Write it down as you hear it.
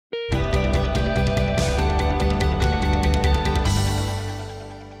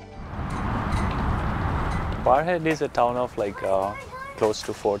Barrhead is a town of like close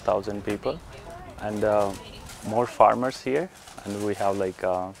to 4,000 people, and more farmers here, and we have like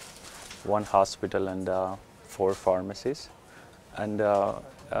one hospital and 4 pharmacies, and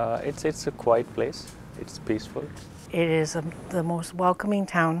it's a quiet place. It's peaceful. It is the most welcoming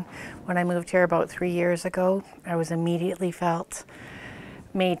town. When I moved here about 3 years ago, I was immediately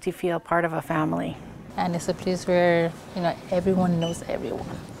made to feel part of a family. And it's a place where, you know, everyone knows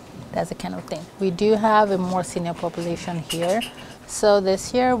everyone. That's the kind of thing. We do have a more senior population here. So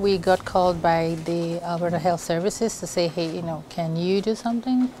this year we got called by the Alberta Health Services to say, hey, you know, can you do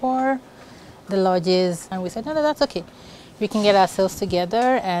something for the lodges? And we said, no, that's okay. We can get ourselves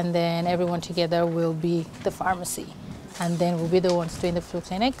together, and then everyone together will be the pharmacy. And then we'll be the ones doing the flu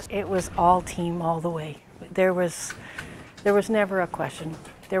clinics. It was all team all the way. There was never a question.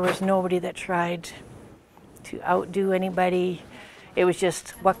 There was nobody that tried to outdo anybody. It was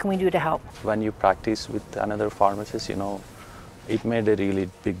just, what can we do to help? When you practice with another pharmacist, you know, it made a really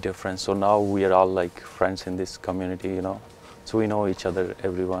big difference. So now we are all like friends in this community, you know. So we know each other,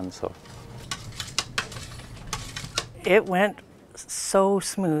 everyone, so. It went so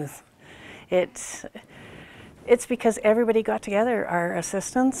smooth. It's because everybody got together, our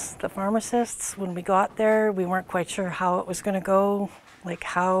assistants, the pharmacists. When we got there, we weren't quite sure how it was going to go, like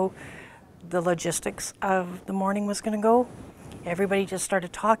how the logistics of the morning was going to go. Everybody just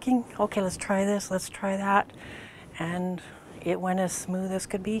started talking. Okay, let's try this, let's try that. And it went as smooth as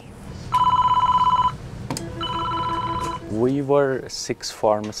could be. We were 6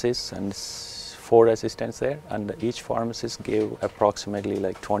 pharmacists and 4 assistants there, and each pharmacist gave approximately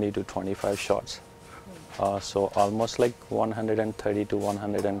like 20 to 25 shots. So almost like 130 to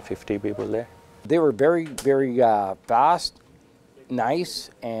 150 people there. They were very, very fast,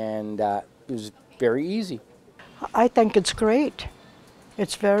 nice, and it was very easy. I think it's great.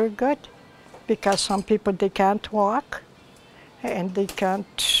 It's very good, because some people, they can't walk and they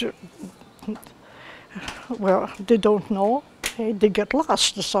can't, well, they don't know. They get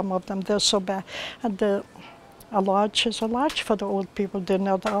lost, some of them, they're so bad. And a lodge is a lodge for the old people. They're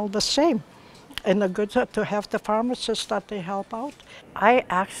not all the same. And the good to have the pharmacists that they help out. I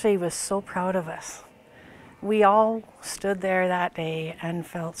actually was so proud of us. We all stood there that day and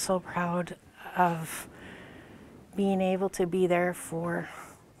felt so proud of being able to be there for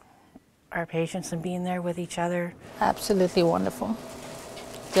our patients and being there with each other. Absolutely wonderful.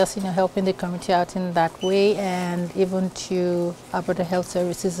 Just, you know, helping the community out in that way, and even to Alberta Health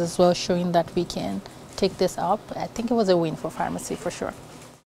Services as well, showing that we can take this up. I think it was a win for pharmacy for sure.